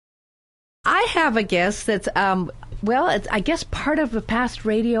I have a guest that's, it's, I guess, part of the past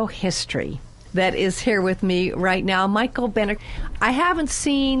radio history that is here with me right now, Michael Benner. I haven't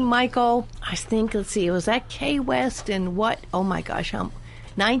seen Michael, I think, let's see, it was at K-West in what? Oh, my gosh,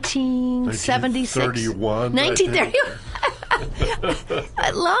 1976? 1931. 1931.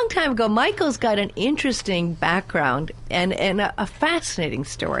 A long time ago. Michael's got an interesting background and a fascinating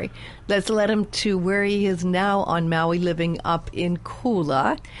story that's led him to where he is now on Maui, living up in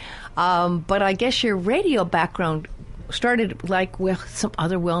Kula. But I guess your radio background started like with some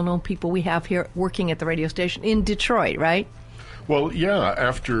other well-known people we have here working at the radio station in Detroit, right? Well, yeah,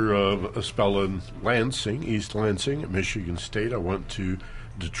 after a spell in Lansing, East Lansing at Michigan State, I went to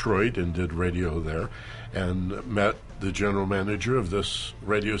Detroit and did radio there and met the general manager of this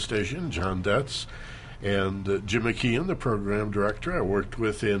radio station, John Detz, and Jim McKeon, the program director, I worked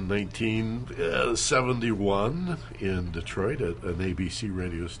with in 1971 in Detroit at an ABC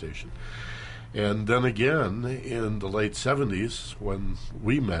radio station. And then again in the late 70s when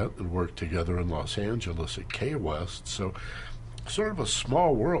we met and worked together in Los Angeles at K-West. So sort of a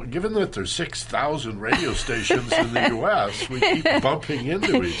small world. Given that there's 6,000 radio stations in the U.S., we keep bumping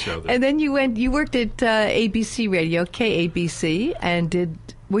into each other. And then you worked at ABC Radio, KABC, and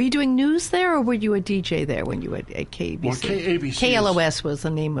were you doing news there, or were you a DJ there when you were at KABC? Well, KABC KLOS was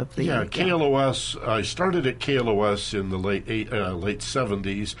the name of the... Yeah, KLOS. I started at KLOS in the late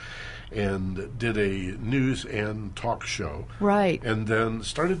 70s and did a news and talk show. Right. And then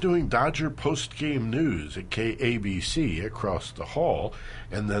started doing Dodger post-game news at KABC across the hall,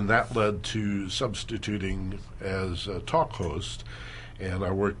 and then that led to substituting as a talk host. And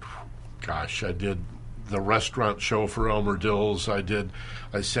I worked, I did the restaurant show for Elmer Dills. I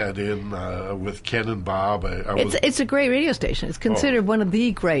sat in with Ken and Bob. It's a great radio station. It's considered one of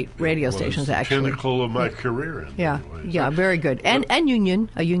the great radio stations, actually. Pinnacle of my career. Yeah, very good. And a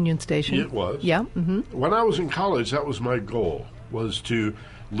union station. It was. Yeah. Mm-hmm. When I was in college, that was my goal, was to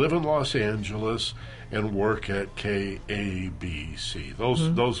live in Los Angeles and work at KABC.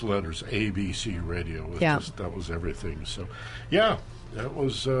 Those letters, ABC Radio, that was everything. So, yeah, that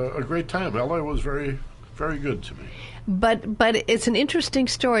was a great time. LA was very, very good to me. But it's an interesting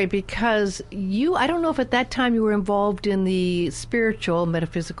story because I don't know if at that time you were involved in the spiritual,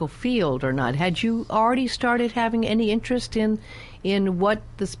 metaphysical field or not. Had you already started having any interest in what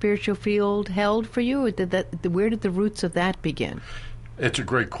the spiritual field held for you? Or where did the roots of that begin? It's a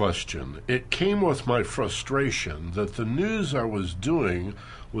great question. It came with my frustration that the news I was doing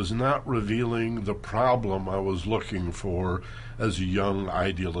was not revealing the problem I was looking for as a young,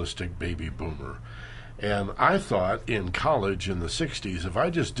 idealistic baby boomer. And I thought in college in the 60s, if I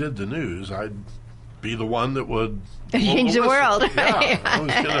just did the news, I'd be the one that would change the world. Yeah, I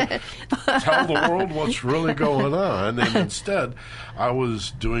was going to tell the world what's really going on. And instead, I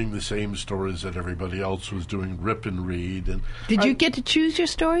was doing the same stories that everybody else was doing, rip and read. And did you get to choose your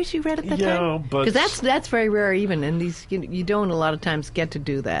stories you read at that time? Yeah, but... Because that's very rare even, and these you don't a lot of times get to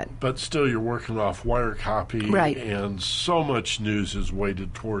do that. But still, you're working off wire copy. Right. And so much news is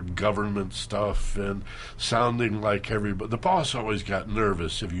weighted toward government stuff and sounding like everybody. The boss always got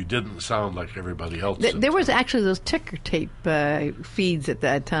nervous if you didn't sound like everybody else. There was actually those ticker tape feeds at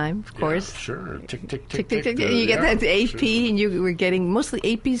that time, of course. Yeah, sure. Tick, tick, tick, tick, tick. tick. You get that AP, sure. And you were getting mostly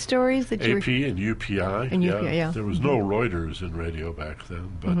AP stories. AP and UPI. And UPI, yeah. There was no Reuters in radio back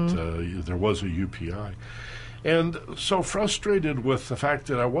then, but there was a UPI. And so frustrated with the fact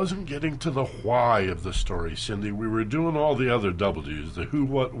that I wasn't getting to the why of the story, Cindy. We were doing all the other W's, the who,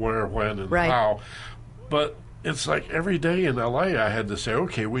 what, where, when, and how. But it's like every day in L.A. I had to say,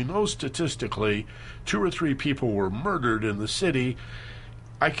 okay, we know statistically 2 or 3 people were murdered in the city.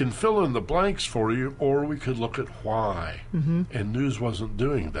 I can fill in the blanks for you, or we could look at why. Mm-hmm. And news wasn't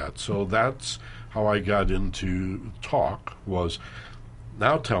doing that. So that's how I got into talk was,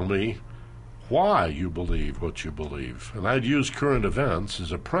 now tell me why you believe what you believe. And I'd use current events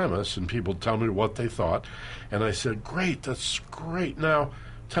as a premise, and people tell me what they thought. And I said, great, that's great. Now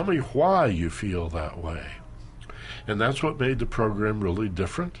tell me why you feel that way. And that's what made the program really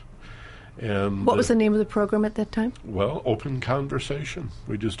different. And what was the name of the program at that time? Well, Open Conversation.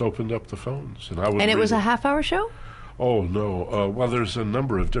 We just opened up the phones. And it was a half-hour show? Oh, no. Well, there's a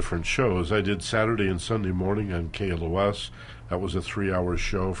number of different shows. I did Saturday and Sunday morning on KLOS. That was a 3-hour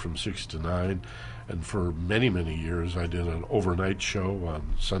show from 6 to 9. And for many, many years, I did an overnight show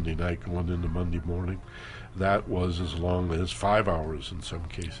on Sunday night going into Monday morning. That was as long as 5 hours in some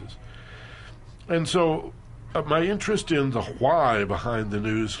cases. And so my interest in the why behind the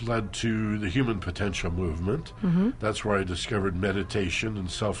news led to the human potential movement. That's where I discovered meditation and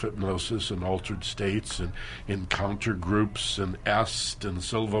self-hypnosis and altered states and encounter groups and EST and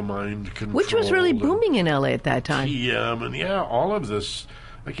Silva Mind Control. Which was really booming in LA at that time. TM and all of this,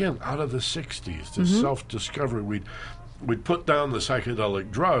 again, out of the 60s, this self-discovery. We'd put down the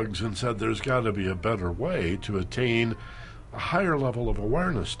psychedelic drugs and said there's got to be a better way to attain a higher level of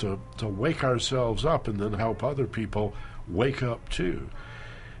awareness, to wake ourselves up and then help other people wake up too.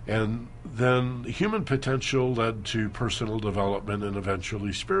 And then human potential led to personal development and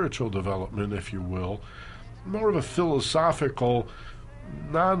eventually spiritual development, if you will. More of a philosophical,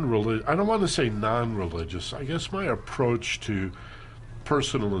 non-religious, I don't want to say non-religious, I guess my approach to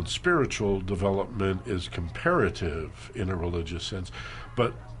personal and spiritual development is comparative in a religious sense,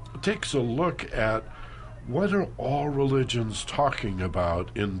 but it takes a look at what are all religions talking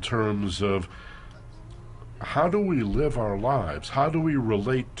about in terms of how do we live our lives? How do we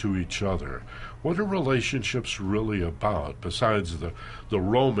relate to each other? What are relationships really about besides the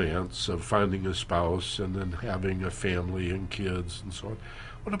romance of finding a spouse and then having a family and kids and so on?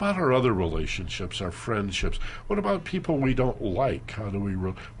 What about our other relationships, our friendships? What about people we don't like? How do we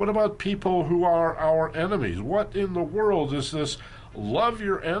what about people who are our enemies? What in the world is this love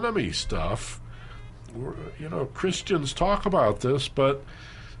your enemy stuff? Christians talk about this, but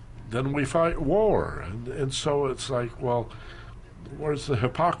then we fight war. And so it's like, well, where's the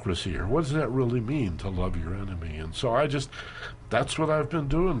hypocrisy here? What does that really mean to love your enemy? And so that's what I've been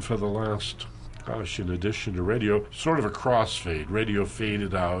doing for the last, in addition to radio, sort of a crossfade. Radio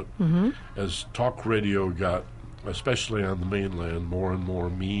faded out as talk radio got, especially on the mainland, more and more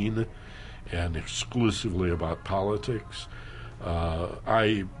mean and exclusively about politics.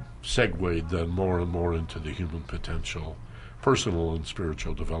 I segued then more and more into the human potential, personal and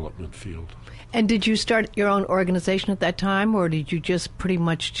spiritual development field. And did you start your own organization at that time, or did you just pretty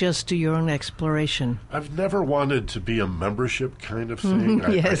much just do your own exploration? I've never wanted to be a membership kind of thing.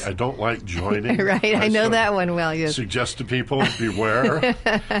 Yes. I don't like joining. Right, I know that one well, yes. Suggest to people, beware.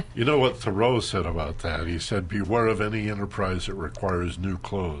 You know what Thoreau said about that? He said, beware of any enterprise that requires new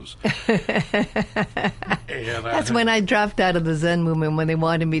clothes. That's when I dropped out of the Zen movement when they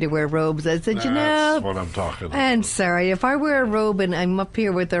wanted me to wear robes. I said, that's what I'm talking about. I'm sorry, if I wear a robe and I'm up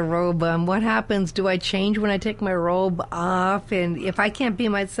here with a robe, what happens? Do I change when I take my robe off? And if I can't be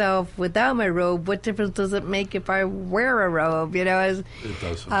myself without my robe, what difference does it make if I wear a robe? It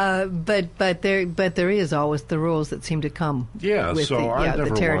doesn't. But there is always the rules that seem to come. Yeah, with so I never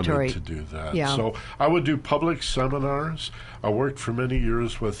the territory. wanted to do that. Yeah. So I would do public seminars. I worked for many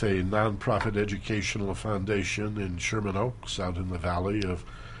years with a nonprofit educational foundation in Sherman Oaks, out in the valley of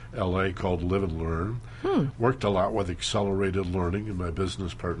L.A., called Live and Learn. Worked a lot with accelerated learning, and my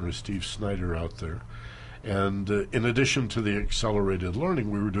business partner is Steve Snyder out there. And in addition to the accelerated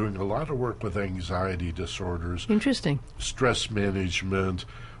learning, we were doing a lot of work with anxiety disorders. Interesting. Stress management,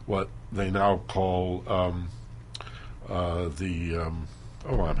 what they now call I'm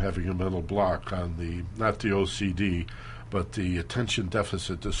having a mental block on not the OCD, but the attention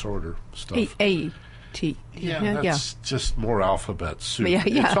deficit disorder stuff. That's just more alphabet soup.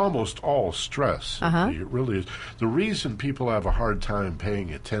 It's almost all stress. It really is. The reason people have a hard time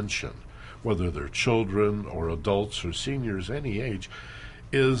paying attention, whether they're children or adults or seniors, any age,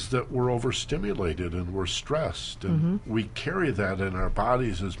 is that we're overstimulated and we're stressed. And we carry that in our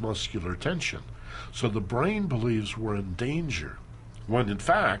bodies as muscular tension. So the brain believes we're in danger, when in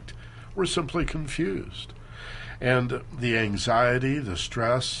fact, we're simply confused. And the anxiety, the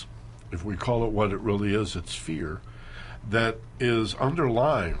stress, if we call it what it really is, it's fear, that is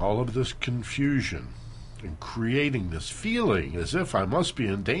underlying all of this confusion and creating this feeling as if I must be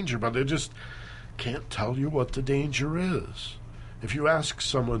in danger, but I just can't tell you what the danger is. If you ask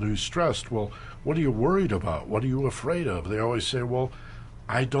someone who's stressed, well, what are you worried about? What are you afraid of? They always say, well,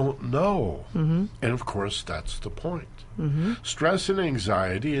 I don't know. And of course, that's the point. Stress and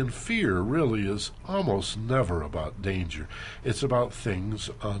anxiety and fear really is almost never about danger. It's about things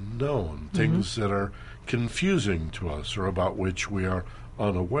unknown, things that are confusing to us or about which we are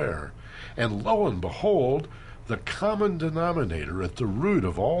unaware. And lo and behold, the common denominator at the root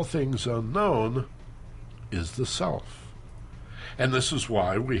of all things unknown is the self. And this is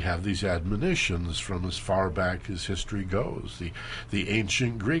why we have these admonitions from as far back as history goes. The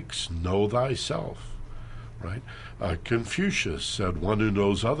ancient Greeks, know thyself. Right? Confucius said, one who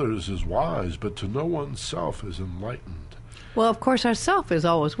knows others is wise, but to know oneself is enlightened. Well, of course, our self is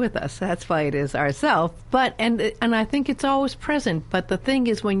always with us. That's why it is our self. But and I think it's always present. But the thing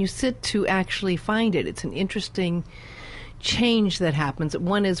is, when you sit to actually find it, it's an interesting change that happens.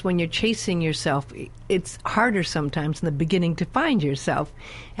 One is when you're chasing yourself, it's harder sometimes in the beginning to find yourself.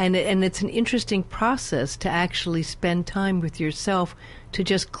 And it's an interesting process to actually spend time with yourself to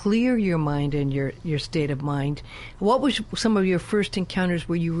just clear your mind and your state of mind. What was some of your first encounters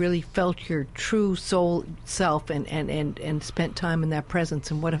where you really felt your true soul self and spent time in that presence,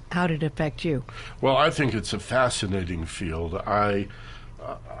 and how did it affect you? Well, I think it's a fascinating field. I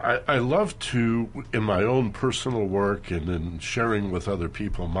love to, in my own personal work and in sharing with other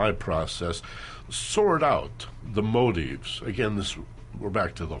people my process, sort out the motives. Again, we're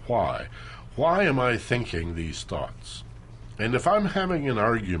back to the why. Why am I thinking these thoughts? And if I'm having an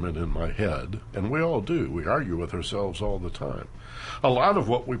argument in my head, and we all do, we argue with ourselves all the time, a lot of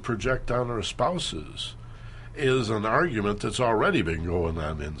what we project on our spouses is an argument that's already been going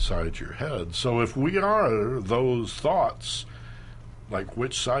on inside your head. So if we are those thoughts, like,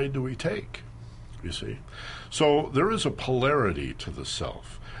 which side do we take, you see? So there is a polarity to the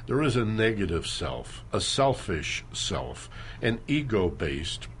self. There is a negative self, a selfish self, an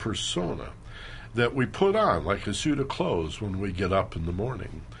ego-based persona that we put on like a suit of clothes when we get up in the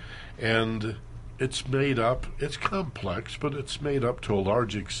morning. And it's made up, it's complex, but it's made up to a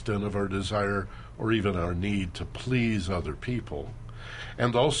large extent of our desire or even our need to please other people.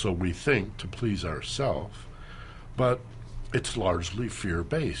 And also, we think, to please ourselves. But it's largely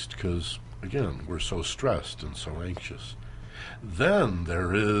fear-based because, again, we're so stressed and so anxious. Then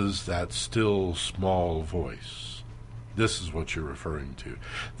there is that still small voice. This is what you're referring to.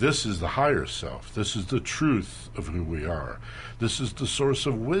 This is the higher self. This is the truth of who we are. This is the source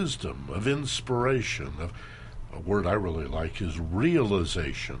of wisdom, of inspiration, of a word I really like is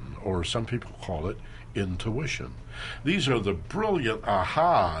realization, or some people call it intuition. These are the brilliant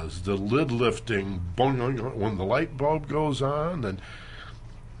ahas, the lid-lifting, when the light bulb goes on, and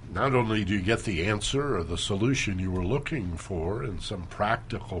not only do you get the answer or the solution you were looking for in some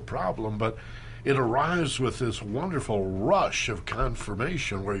practical problem, but it arrives with this wonderful rush of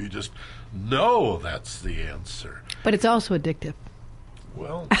confirmation where you just know that's the answer. But it's also addictive.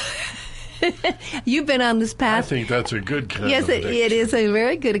 Well, you've been on this path. I think that's a good kind yes, of addiction. Yes, it is a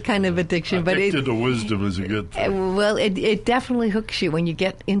very good kind of addiction. Addicted to wisdom is a good thing. Well, it definitely hooks you when you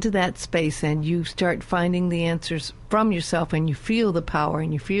get into that space and you start finding the answers from yourself, and you feel the power,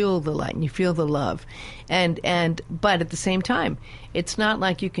 and you feel the light, and you feel the love. But at the same time, it's not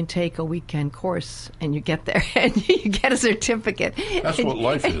like you can take a weekend course and you get there and you get a certificate. That's what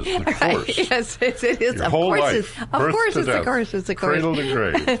life is, the course. Right. Yes, it is. Your of whole course life. Of course it's death, a course. It's a course. Cradle to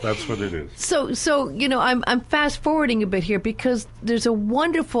grave. That's what it is. So I'm fast forwarding a bit here because there's a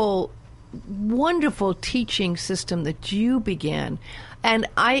wonderful teaching system that you began. And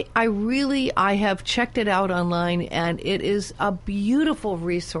I have checked it out online, and it is a beautiful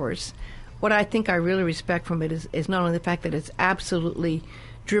resource. What I think I really respect from it is not only the fact that it's absolutely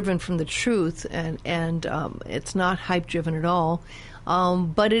driven from the truth, and it's not hype driven at all,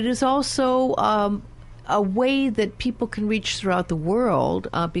 but it is also a way that people can reach throughout the world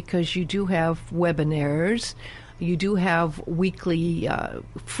because you do have webinars. You do have weekly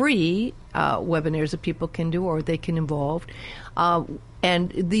free webinars that people can do or they can involve.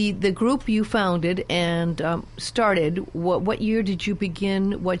 And the group you founded and started, what year did you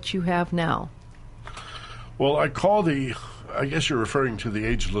begin what you have now? Well, I guess you're referring to the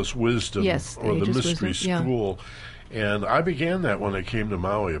Ageless Wisdom, yes, or the Mystery Wisdom, School. Yeah. And I began that when I came to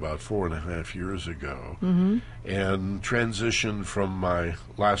Maui about 4.5 years ago, and transitioned from my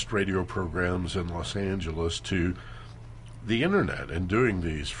last radio programs in Los Angeles to the internet and doing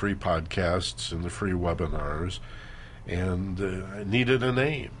these free podcasts and the free webinars. And I needed a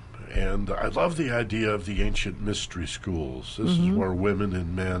name. And I love the idea of the ancient mystery schools. This is where women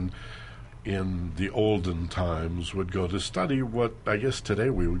and men in the olden times would go to study what I guess today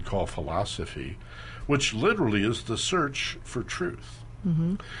we would call philosophy, which literally is the search for truth.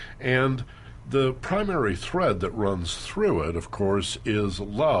 And the primary thread that runs through it, of course, is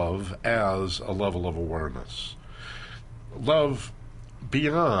love as a level of awareness. Love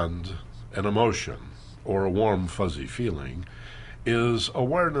beyond an emotion or a warm, fuzzy feeling is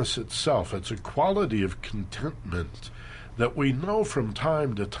awareness itself. It's a quality of contentment that we know from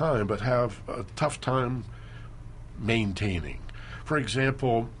time to time but have a tough time maintaining. For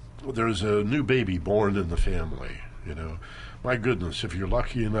example, there's a new baby born in the family, My goodness, if you're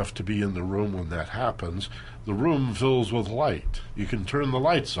lucky enough to be in the room when that happens, the room fills with light. You can turn the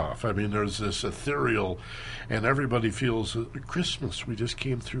lights off. I mean, there's this ethereal, and everybody feels Christmas. We just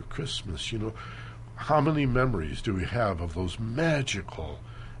came through Christmas, How many memories do we have of those magical,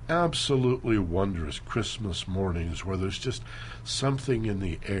 absolutely wondrous Christmas mornings where there's just something in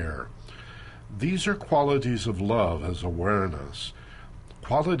the air These are qualities of love as awareness,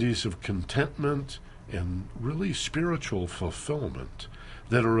 qualities of contentment and really spiritual fulfillment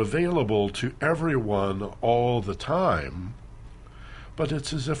that are available to everyone all the time, but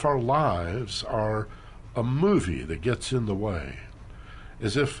it's as if our lives are a movie that gets in the way,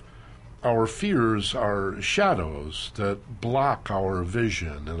 as if our fears are shadows that block our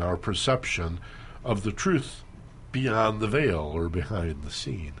vision and our perception of the truth beyond the veil or behind the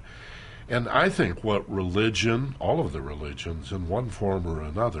scene. And I think what religion, all of the religions in one form or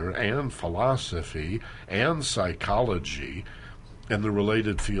another, and philosophy and psychology and the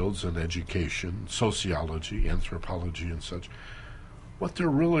related fields in education, sociology, anthropology and such, what they're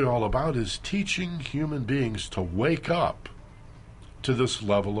really all about is teaching human beings to wake up to this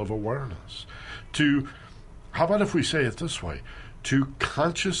level of awareness. To, how about if we say it this way, to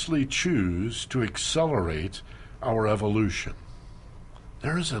consciously choose to accelerate our evolution.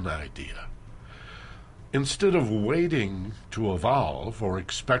 There's an idea. Instead of waiting to evolve or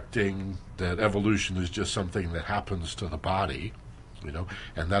expecting that evolution is just something that happens to the body,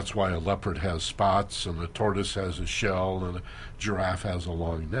 and that's why a leopard has spots and a tortoise has a shell and a giraffe has a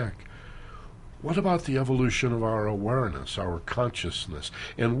long neck. What about the evolution of our awareness, our consciousness,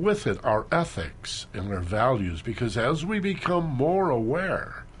 and with it our ethics and our values? Because as we become more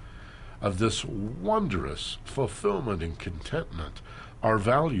aware of this wondrous fulfillment and contentment, our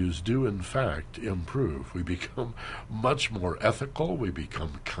values do in fact improve. We become much more ethical, we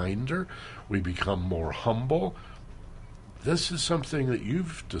become kinder, we become more humble. This is something that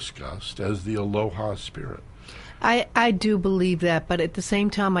you've discussed as the aloha spirit. I do believe that, but at the same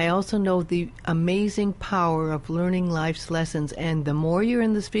time, I also know the amazing power of learning life's lessons. And the more you're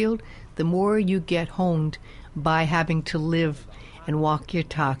in this field, the more you get honed by having to live and walk your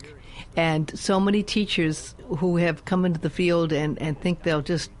talk. And so many teachers who have come into the field and think they'll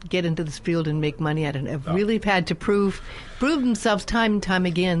just get into this field and make money at it have really had to prove themselves time and time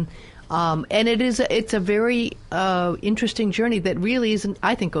again. And it's a very interesting journey that really isn't,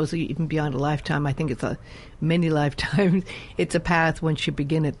 I think, goes even beyond a lifetime. I think it's a many lifetimes. It's a path once you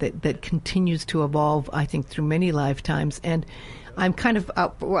begin it that continues to evolve, I think, through many lifetimes. And I'm kind of,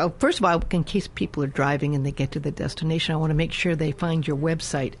 well, first of all, in case people are driving and they get to the destination, I want to make sure they find your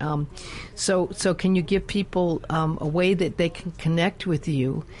website. So can you give people a way that they can connect with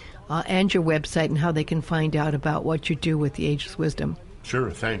you and your website and how they can find out about what you do with the Ageless Wisdom? Sure,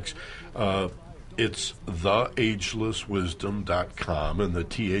 thanks. It's theagelesswisdom.com, and the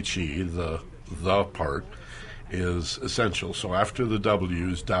THE, the part, is essential. So after the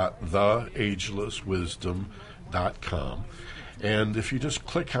W's, theagelesswisdom.com. And if you just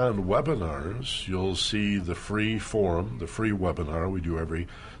click on webinars, you'll see the free forum, the free webinar we do every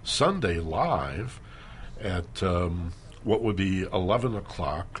Sunday live at what would be 11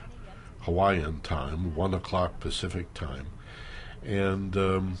 o'clock Hawaiian time, 1 o'clock Pacific time.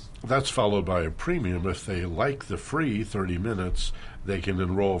 And that's followed by a premium. If they like the free 30 minutes, they can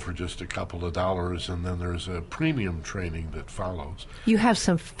enroll for just a couple of dollars, and then there's a premium training that follows. You have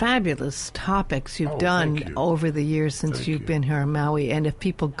some fabulous topics you've done over the years since you've been here in Maui. And if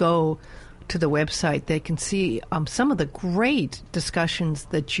people go to the website, they can see some of the great discussions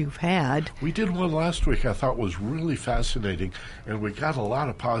that you've had. We did one last week I thought was really fascinating, and we got a lot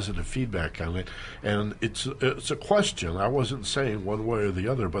of positive feedback on it. And it's a question. I wasn't saying one way or the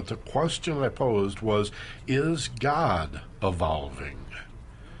other, but the question I posed was, is God evolving?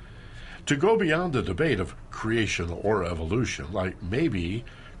 To go beyond the debate of creation or evolution, like maybe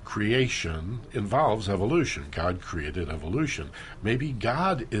creation involves evolution. God created evolution. Maybe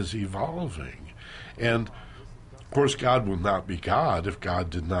God is evolving. And, of course, God would not be God if God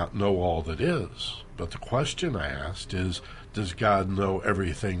did not know all that is. But the question I asked is, does God know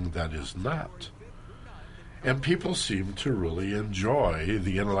everything that is not? And people seem to really enjoy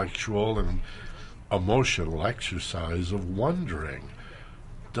the intellectual and emotional exercise of wondering,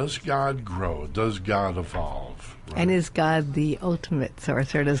 does God grow? Does God evolve? Right? And is God the ultimate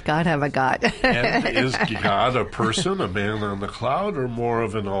source, or does God have a God? And is God a person, a man on the cloud, or more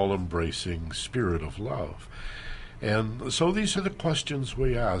of an all-embracing spirit of love? And so these are the questions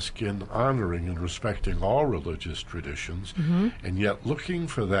we ask in honoring and respecting all religious traditions, and yet looking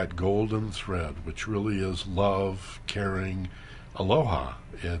for that golden thread, which really is love, caring, aloha.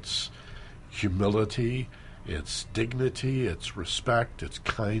 It's humility, it's dignity, it's respect, it's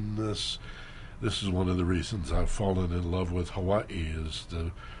kindness. This is one of the reasons I've fallen in love with Hawaii, is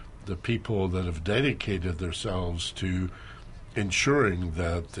the people that have dedicated themselves to ensuring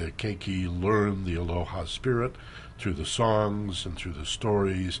that the keiki learn the aloha spirit through the songs and through the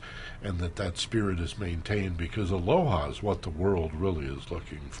stories, and that spirit is maintained, because aloha is what the world really is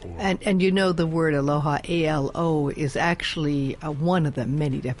looking for. And you know the word aloha, A-L-O, is actually one of the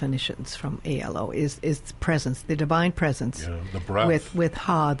many definitions from A-L-O, is presence, the divine presence. Yeah, the breath. With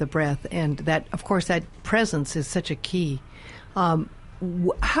ha, the breath. And that, of course, that presence is such a key.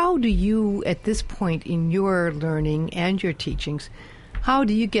 How do you, at this point in your learning and your teachings, how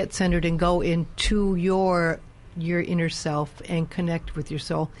do you get centered and go into your inner self and connect with your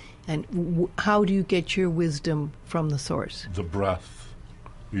soul? And how do you get your wisdom from the source? The breath.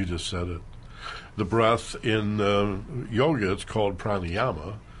 You just said it. The breath in yoga, it's called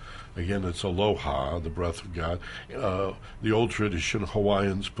pranayama. Again, it's aloha, the breath of God. The old tradition,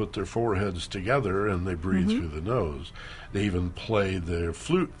 Hawaiians put their foreheads together and they breathe through the nose. They even play their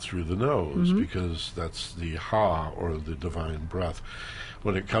flute through the nose because that's the ha, or the divine breath.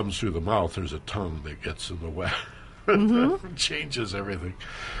 When it comes through the mouth, there's a tongue that gets in the way. It changes everything.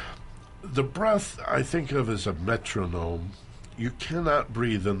 The breath I think of as a metronome. You cannot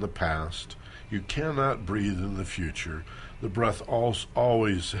breathe in the past. You cannot breathe in the future. The breath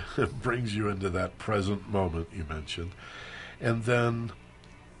always brings you into that present moment you mentioned. And then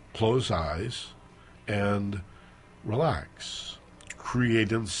close eyes and relax.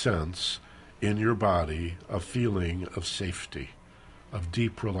 Create and sense in your body a feeling of safety, of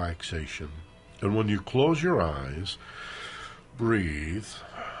deep relaxation. And when you close your eyes, breathe,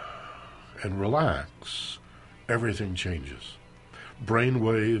 and relax, everything changes. Brain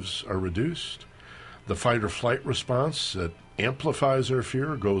waves are reduced. The fight or flight response that amplifies our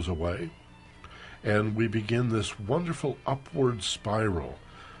fear goes away. And we begin this wonderful upward spiral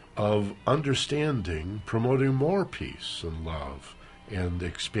of understanding, promoting more peace and love, and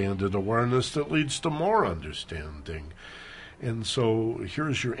expanded awareness that leads to more understanding. And so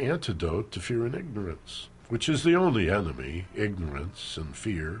here's your antidote to fear and ignorance, which is the only enemy, ignorance and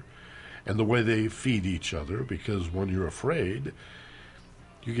fear, and the way they feed each other, because when you're afraid,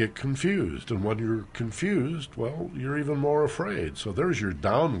 you get confused. And when you're confused, well, you're even more afraid. So there's your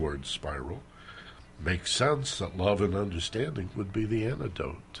downward spiral. Makes sense that love and understanding would be the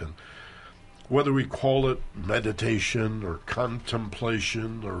antidote. And whether we call it meditation or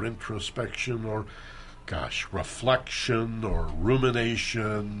contemplation or introspection or, reflection or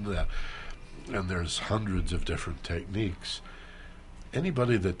rumination, and there's hundreds of different techniques.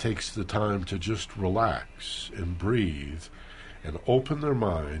 Anybody that takes the time to just relax and breathe and open their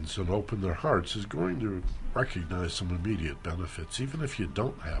minds and open their hearts is going to recognize some immediate benefits, even if you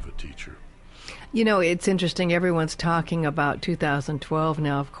don't have a teacher. You know, it's interesting. Everyone's talking about 2012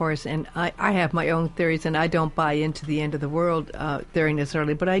 now, of course, and I have my own theories, and I don't buy into the end of the world theory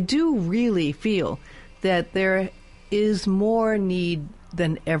necessarily, but I do really feel that there is more need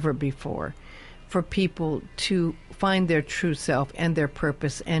than ever before for people to find their true self and their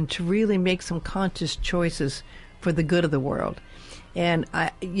purpose and to really make some conscious choices for the good of the world. And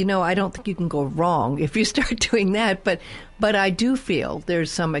I don't think you can go wrong if you start doing that. But I do feel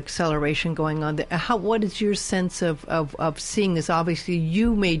there's some acceleration going on there. What is your sense of seeing this? Obviously,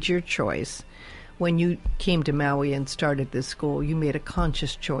 you made your choice when you came to Maui and started this school. You made a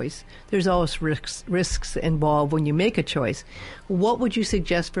conscious choice. There's always risks involved when you make a choice. What would you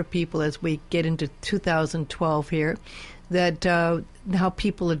suggest for people as we get into 2012 here? That how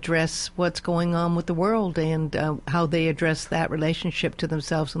people address what's going on with the world and how they address that relationship to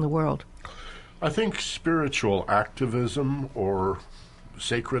themselves and the world. I think spiritual activism or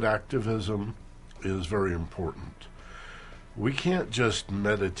sacred activism is very important. We can't just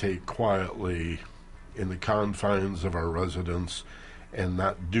meditate quietly in the confines of our residence and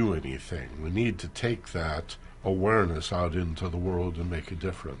not do anything. We need to take that awareness out into the world and make a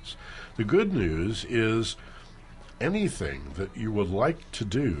difference. The good news is anything that you would like to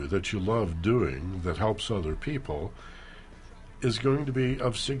do, that you love doing, that helps other people, is going to be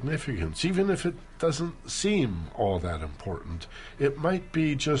of significance, even if it doesn't seem all that important. It might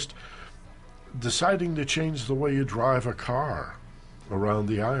be just deciding to change the way you drive a car around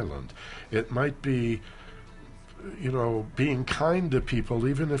the island. It might be, being kind to people,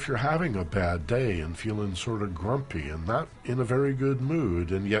 even if you're having a bad day and feeling sort of grumpy and not in a very good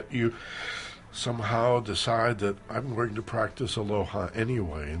mood, and yet you somehow decide that I'm going to practice aloha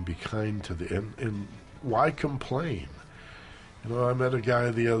anyway and be kind to and why complain? I met a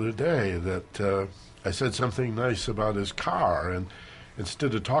guy the other day that I said something nice about his car, and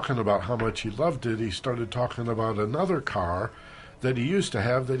instead of talking about how much he loved it, he started talking about another car that he used to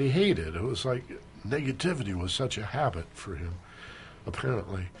have that he hated. It was like negativity was such a habit for him,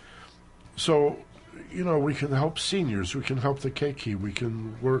 apparently. So we can help seniors. We can help the keiki. We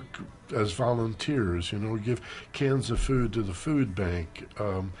can work as volunteers. Give cans of food to the food bank.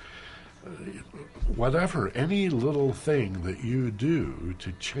 Whatever, any little thing that you do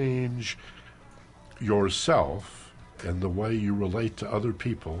to change yourself and the way you relate to other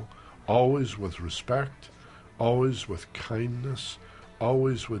people, always with respect, always with kindness,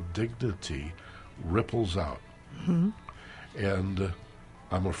 always with dignity, ripples out. Mm-hmm. And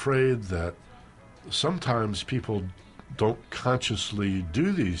I'm afraid that sometimes people don't consciously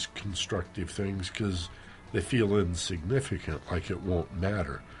do these constructive things because they feel insignificant, like it won't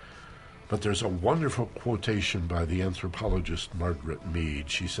matter. But there's a wonderful quotation by the anthropologist Margaret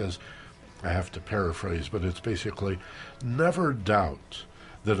Mead. She says, I have to paraphrase, but it's basically, never doubt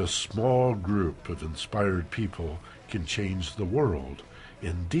that a small group of inspired people can change the world.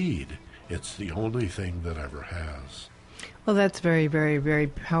 Indeed, it's the only thing that ever has. Well, that's very, very, very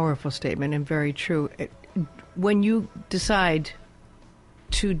powerful statement and very true. When you decide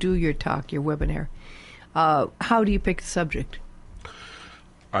to do your talk, your webinar, how do you pick the subject?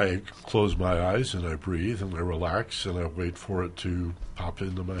 I close my eyes and I breathe and I relax and I wait for it to pop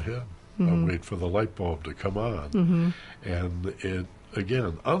into my head. I wait for the light bulb to come on. Mm-hmm. And it,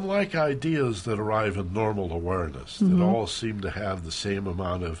 again, unlike ideas that arrive in normal awareness, that all seem to have the same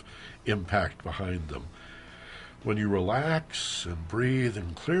amount of impact behind them, when you relax and breathe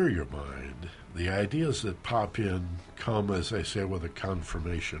and clear your mind, the ideas that pop in come, as I say, with a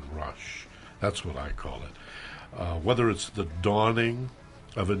confirmation rush. That's what I call it. Whether it's the dawning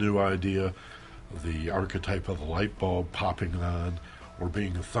of a new idea, the archetype of the light bulb popping on, or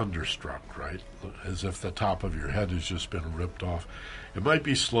being thunderstruck, right? As if the top of your head has just been ripped off. It might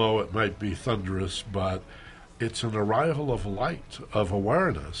be slow, it might be thunderous, but it's an arrival of light, of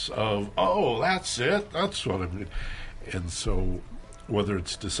awareness, of, oh, that's it, that's what I mean. And so whether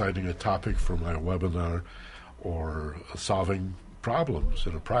it's deciding a topic for my webinar or solving problems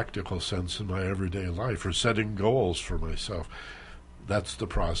in a practical sense in my everyday life or setting goals for myself, that's the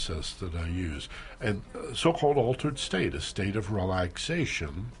process that I use. And so-called altered state, a state of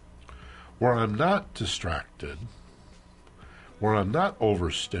relaxation where I'm not distracted, where I'm not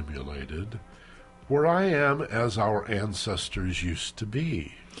overstimulated, where I am as our ancestors used to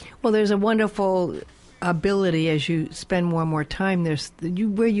be. Well, there's a wonderful ability as you spend more and more time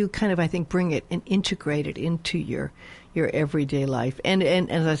where you kind of, I think, bring it and integrate it into your everyday life. And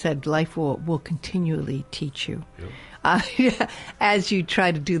as I said, life will continually teach you. Yep. As you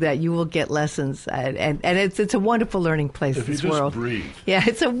try to do that, you will get lessons, and it's a wonderful learning place. If this you just world, breathe. Yeah,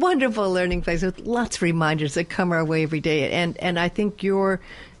 it's a wonderful learning place with lots of reminders that come our way every day. And I think your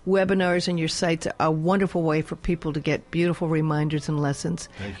webinars and your sites are a wonderful way for people to get beautiful reminders and lessons.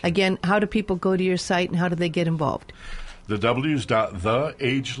 Again, how do people go to your site and how do they get involved? The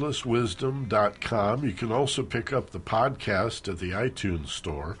w's.theagelesswisdom.com. You can also pick up the podcast at the iTunes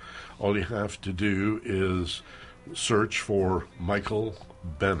store. All you have to do is search for Michael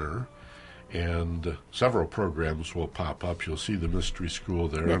Benner, and several programs will pop up. You'll see the Mystery School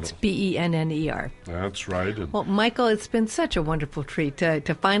there. That's Benner. That's right. Well, Michael, it's been such a wonderful treat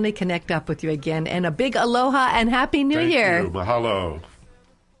to finally connect up with you again, and a big aloha and Happy New Year. Thank you. Mahalo.